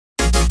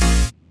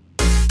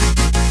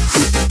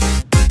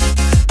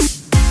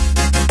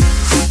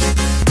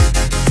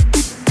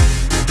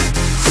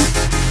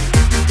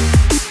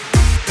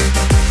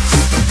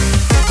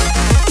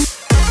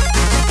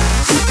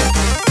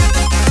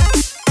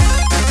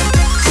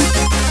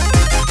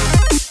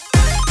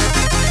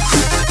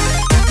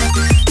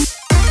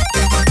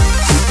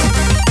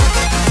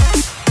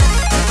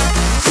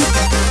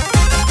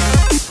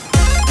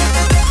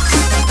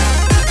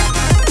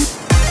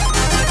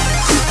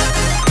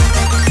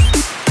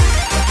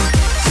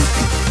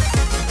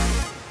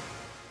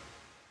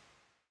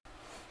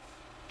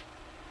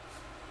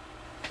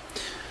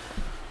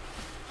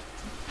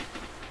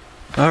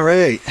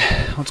Alright,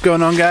 what's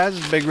going on, guys?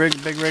 It's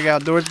BigWrig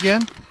Outdoors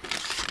again.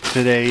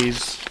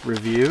 Today's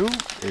review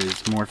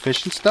is more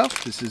fishing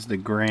stuff. This is the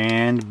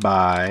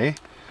GRANDBUY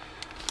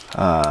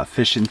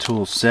fishing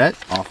tool set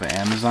off of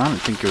Amazon. I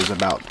think it was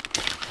about,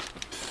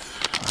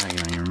 I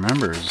don't even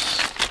remember. I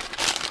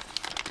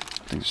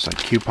think it's like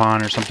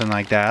coupon or something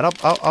like that.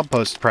 I'll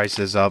post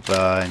prices up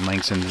and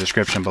links in the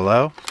description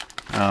below.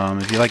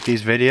 If you like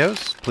these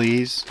videos,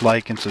 please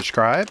like and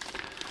subscribe.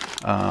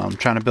 I'm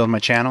trying to build my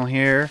channel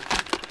here.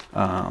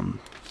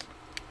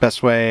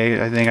 Best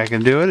way I think I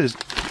can do it is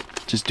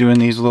just doing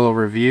these little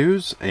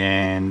reviews,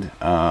 and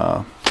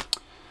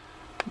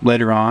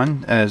later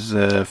on, as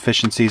the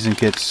fishing season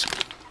gets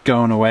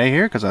going away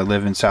here, because I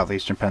live in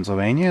southeastern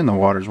Pennsylvania and the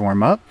waters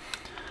warm up,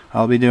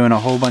 I'll be doing a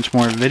whole bunch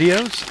more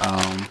videos.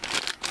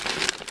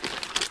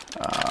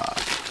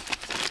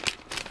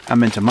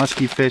 I'm into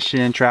muskie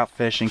fishing, trout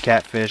fishing,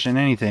 catfish, and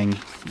anything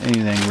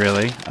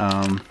really.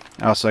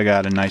 I also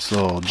got a nice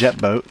little jet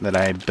boat that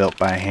I built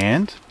by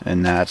hand,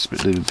 and that's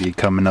will be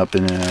coming up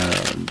in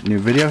a new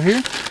video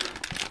here.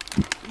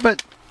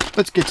 But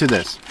let's get to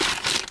this.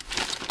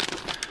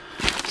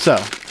 So,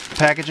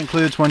 package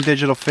includes one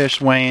digital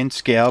fish weighing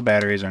scale.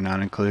 Batteries are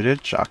not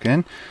included.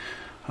 Shocking.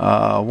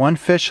 One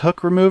fish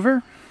hook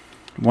remover,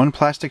 one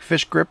plastic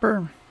fish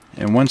gripper,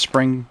 and one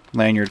spring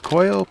lanyard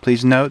coil.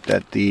 Please note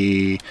that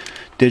the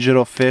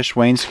digital fish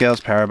weighing scale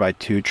is powered by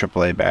 2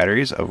 AAA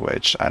batteries, of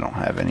which I don't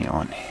have any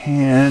on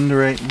hand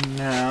right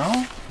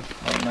now,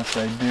 unless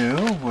I do,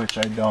 which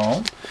I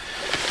don't.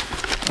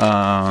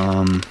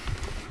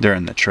 They're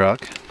in the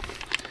truck.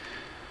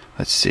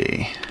 Let's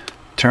see.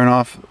 Turn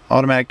off,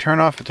 automatic turn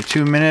off after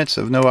 2 minutes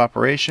of no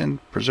operation.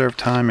 Preserve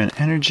time and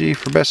energy.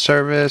 For best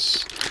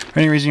service. For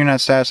any reason you're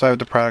not satisfied with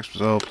the product's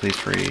result, please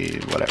free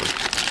whatever.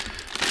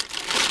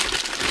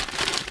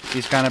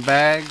 These kind of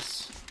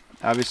bags,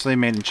 obviously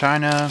made in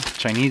China,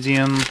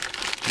 Chinesium,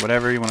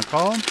 whatever you want to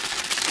call them.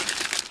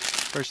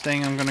 First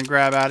thing I'm going to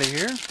grab out of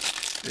here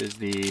is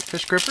the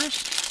fish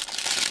grippers.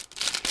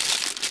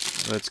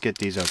 Let's get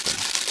these open.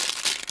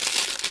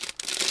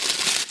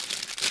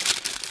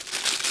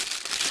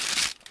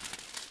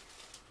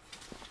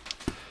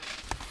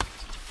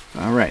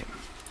 Alright,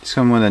 these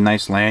come with a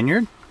nice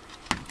lanyard.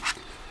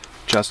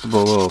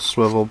 Adjustable little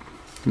swivel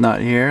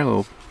nut here,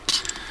 little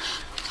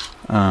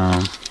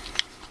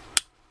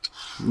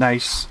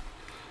nice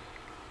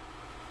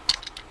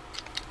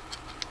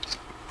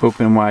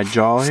open wide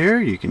jaw here.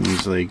 You can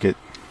easily get,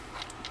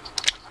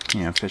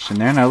 fish in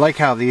there. And I like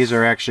how these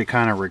are actually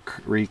kind of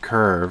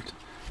recurved,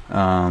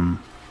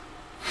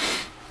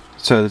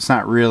 so it's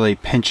not really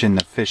pinching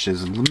the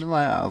fish's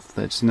mouth.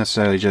 It's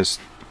necessarily just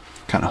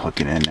kind of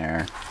hooking in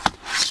there.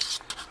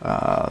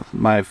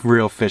 My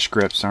real fish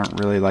grips aren't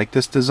really like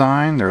this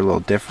design. They're a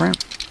little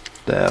different.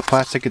 The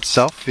plastic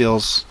itself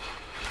feels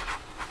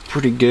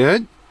pretty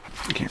good.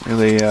 Can't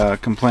really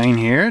complain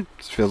here.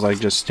 It feels like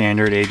just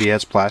standard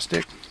ABS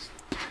plastic.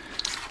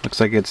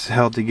 Looks like it's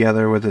held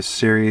together with a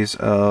series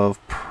of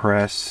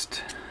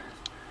pressed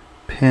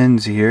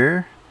pins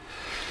here.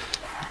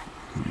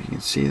 You can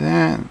see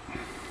that.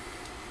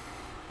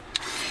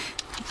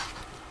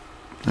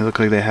 They look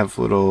like they have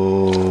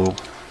little,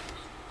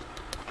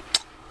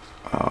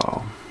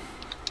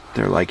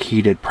 they're like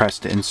heated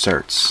pressed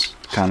inserts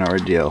kind of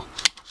ordeal,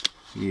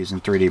 using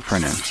 3D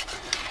printing. It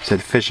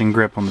said fishing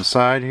grip on the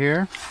side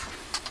here.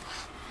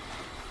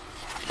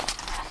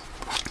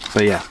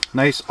 But yeah,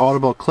 nice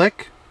audible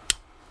click.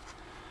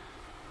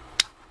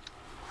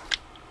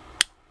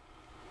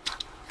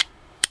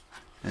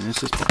 And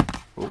this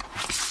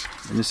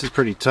is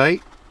pretty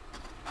tight.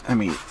 I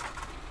mean,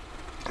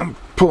 I'm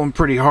pulling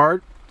pretty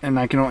hard, and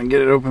I can only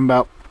get it open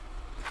about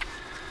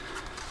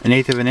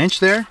 1/8 of an inch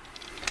there.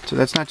 So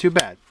that's not too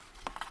bad.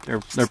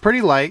 They're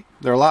pretty light.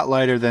 They're a lot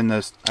lighter than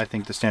this, I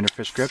think, the standard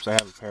fish grips. I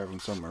have a pair of them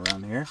somewhere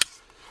around here.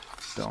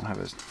 Don't have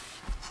a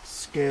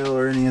scale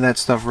or any of that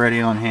stuff ready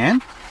on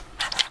hand.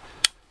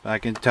 I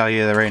can tell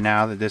you that right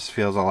now that this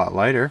feels a lot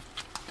lighter,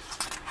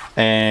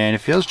 and it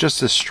feels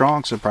just as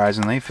strong.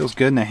 Surprisingly, it feels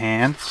good in the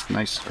hand. It's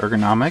nice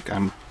ergonomic.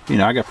 I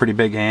got pretty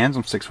big hands.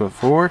 I'm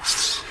 6'4".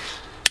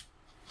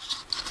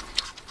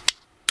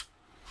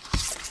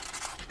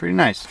 Pretty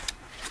nice.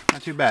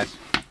 Not too bad,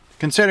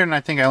 considering I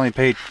think I only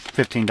paid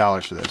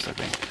 $15 for this. I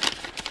think.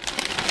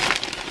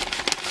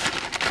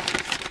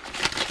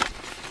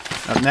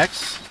 Up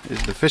next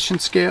is the fishing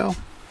scale.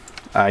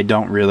 I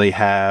don't really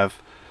have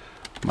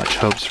much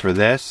hopes for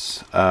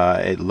this.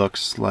 It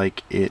looks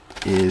like it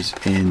is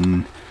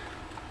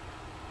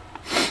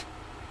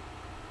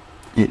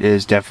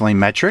definitely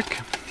metric.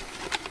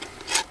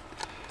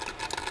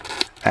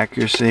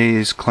 Accuracy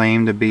is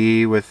claimed to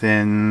be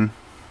within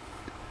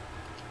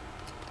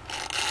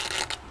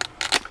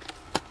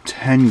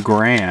 10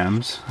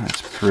 grams.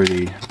 That's a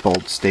pretty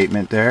bold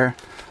statement there.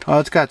 Oh,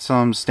 it's got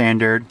some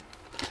standard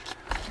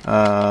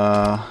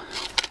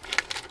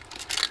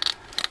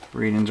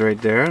readings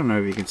right there. I don't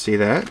know if you can see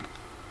that.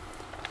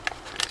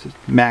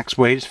 Max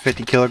weight is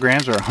 50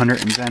 kilograms or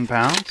 110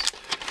 pounds.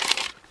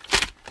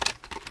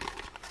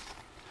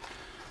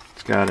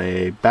 It's got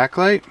a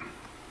backlight.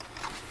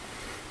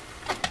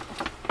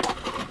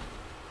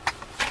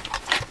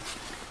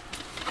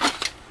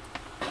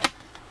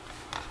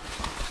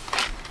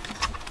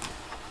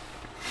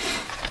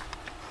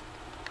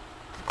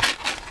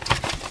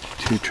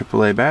 2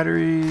 AAA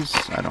batteries.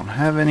 I don't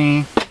have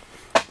any.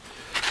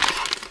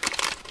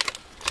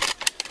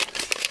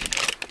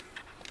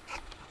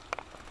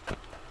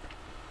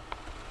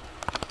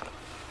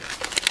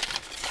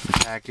 The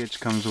package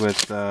comes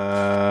with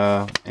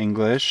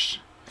English,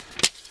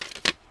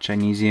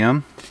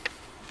 Chinesium,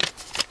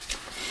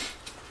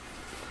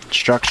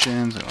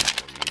 instructions. I don't have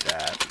to read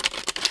that.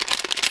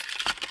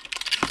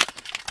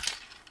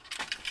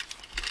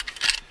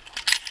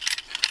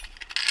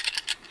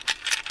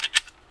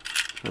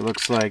 It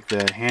looks like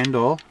the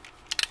handle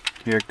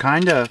here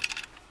kind of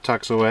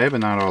tucks away, but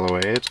not all the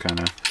way. It's kind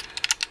of,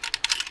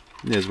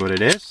 it is what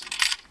it is.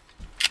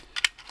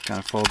 It kind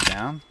of folds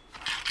down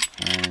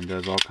and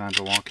does all kinds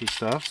of wonky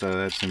stuff, so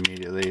that's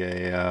immediately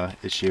a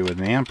issue with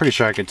me. I'm pretty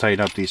sure I could tighten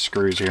up these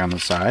screws here on the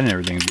side and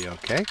everything would be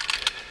okay.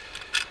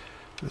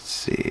 Let's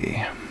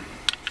see.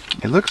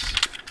 It looks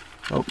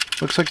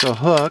like the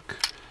hook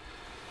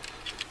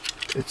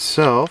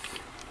itself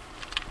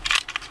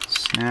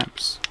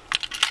snaps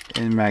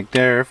in back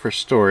there for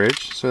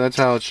storage, so that's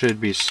how it should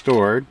be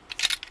stored.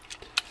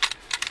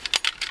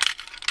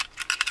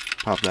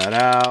 Pop that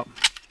out,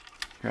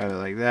 grab it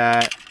like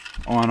that,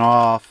 on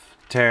off,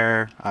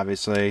 tear,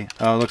 obviously.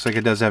 Oh, it looks like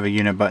it does have a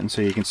unit button,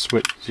 so you can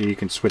switch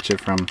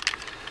it from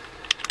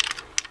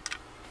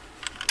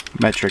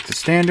metric to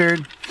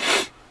standard.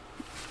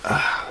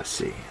 Let's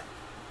see.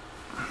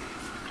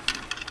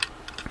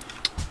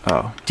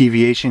 Oh,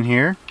 deviation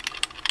here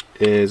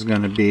is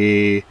going to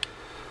be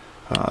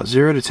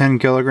 0 to 10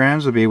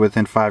 kilograms will be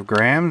within 5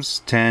 grams.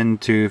 10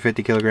 to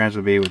 50 kilograms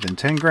will be within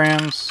 10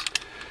 grams.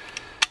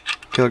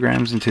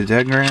 Kilograms into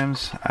 10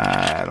 grams.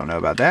 I don't know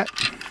about that.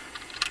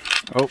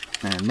 Oh,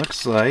 and it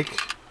looks like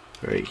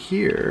right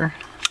here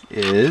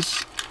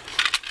is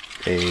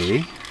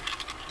a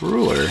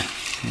ruler.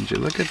 Would you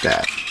look at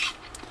that?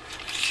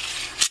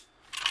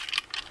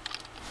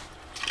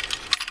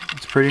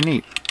 It's pretty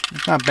neat.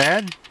 It's not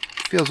bad.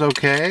 It feels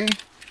okay.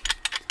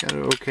 It's got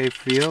an okay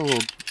feel. A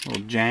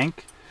little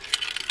jank.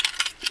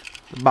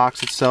 The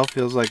box itself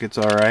feels like it's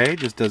alright.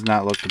 Just does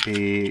not look to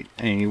be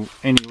any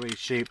way,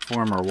 shape,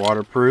 form, or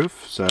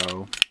waterproof.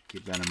 So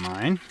keep that in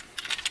mind.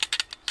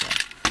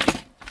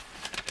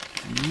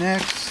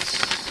 Next,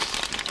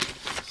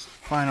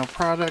 final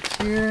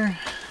product here,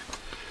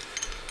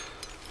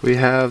 we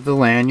have the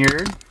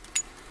lanyard.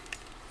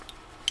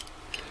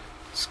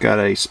 It's got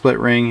a split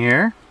ring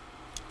here.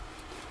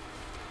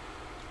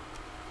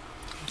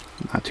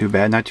 Not too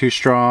bad, not too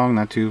strong,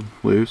 not too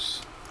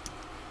loose.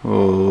 A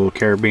little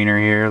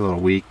carabiner here, a little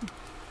weak.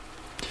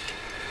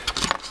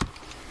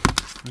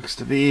 Looks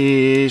to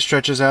be,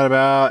 stretches out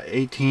about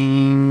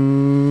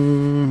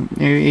 18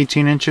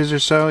 inches or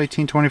so,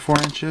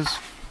 24 inches.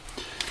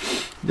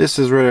 This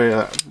is really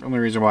the only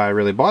reason why I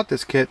really bought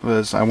this kit,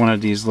 was I wanted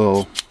these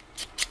little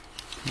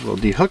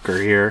de-hooker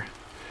here.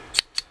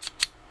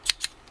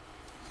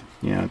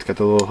 You know, it's got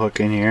the little hook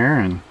in here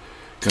and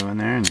go in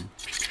there, and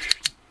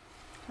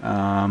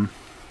I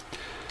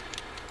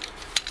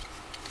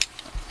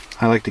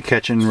like to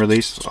catch and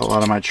release a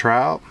lot of my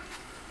trout,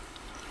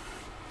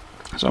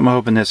 so I'm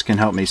hoping this can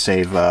help me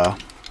save a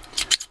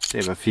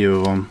few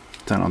of them,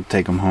 so I don't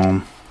take them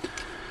home.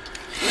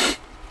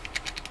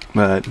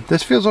 But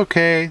this feels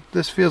okay.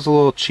 This feels a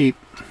little cheap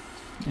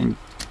and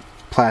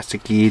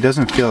plasticky.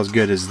 Doesn't feel as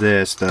good as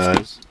this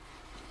does.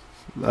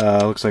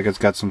 Looks like it's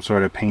got some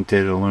sort of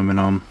painted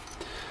aluminum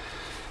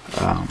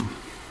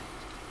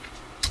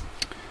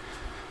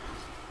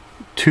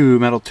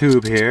metal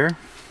tube here.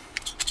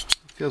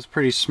 Feels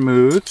pretty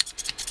smooth.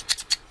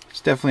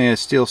 There's definitely a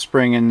steel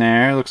spring in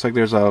there. Looks like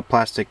there's a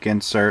plastic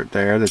insert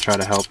there to try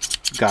to help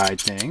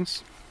guide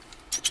things.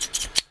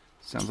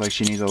 Sounds like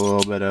she needs a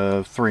little bit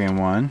of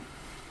 3-in-1.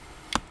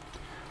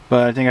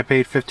 But I think I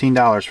paid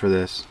 $15 for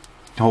this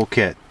whole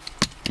kit.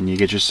 And you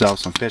get yourself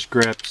some fish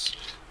grips,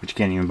 which you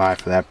can't even buy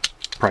for that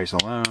price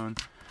alone.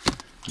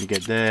 You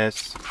get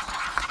this,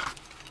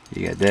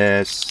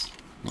 a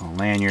little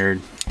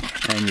lanyard,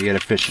 and you get a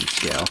fishing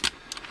scale.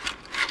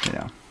 You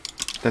know,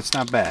 that's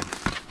not bad.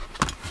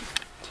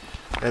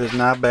 That is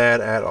not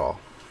bad at all.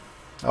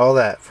 All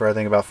that for I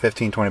think about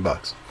 15-20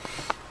 bucks.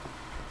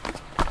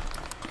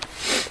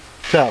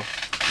 So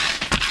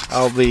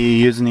I'll be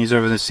using these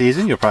over the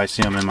season. You'll probably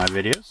see them in my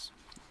videos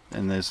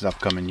in this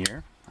upcoming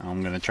year.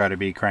 I'm going to try to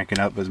be cranking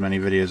up as many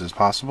videos as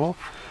possible.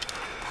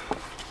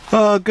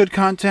 Good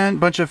content,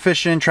 bunch of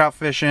fishing, trout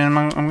fishing.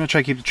 I'm going to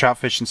try to keep the trout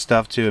fishing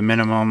stuff to a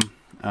minimum.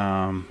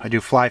 I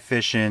do fly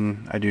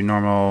fishing. I do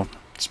normal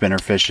spinner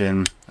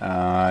fishing.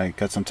 I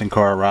got some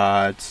Tenkara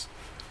rods.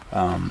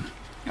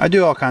 I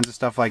do all kinds of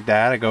stuff like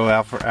that. I go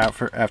out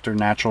after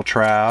natural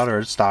trout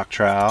or stock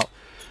trout.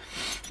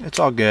 It's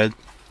all good.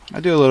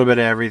 I do a little bit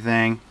of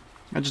everything.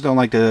 I just don't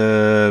like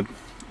to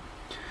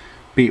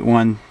beat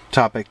one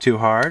topic too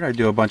hard. I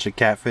do a bunch of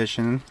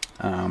catfishing.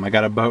 I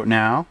got a boat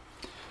now,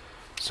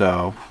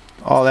 so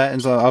all that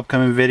is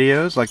upcoming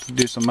videos. Like to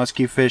do some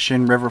muskie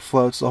fishing, river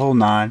floats, the whole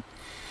nine.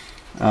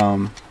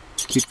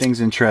 Keep things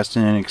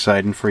interesting and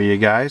exciting for you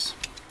guys.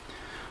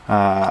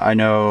 I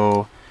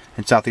know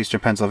in southeastern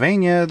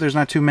Pennsylvania there's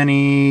not too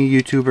many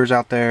YouTubers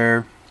out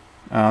there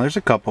There's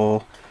a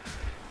couple,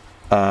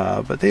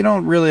 but they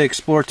don't really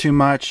explore too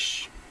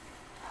much.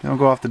 They don't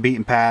go off the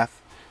beaten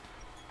path.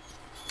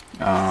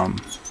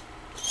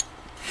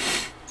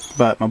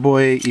 But my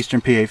boy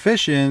Eastern PA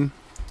Fishing,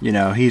 you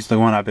know, he's the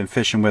one I've been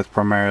fishing with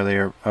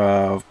primarily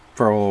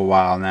for a little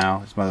while now.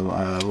 He's my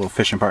little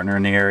fishing partner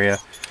in the area,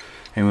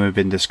 and we've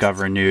been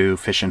discovering new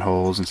fishing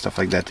holes and stuff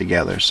like that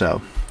together.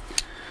 So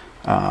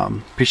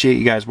appreciate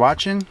you guys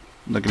watching,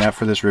 looking out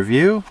for this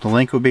review. The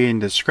link will be in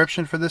the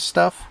description for this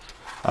stuff.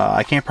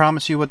 I can't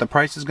promise you what the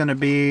price is going to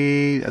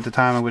be at the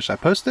time I wish I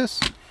post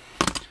this.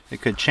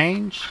 It could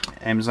change.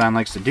 Amazon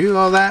likes to do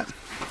all that.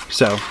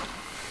 So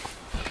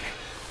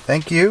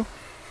thank you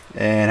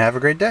and have a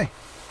great day.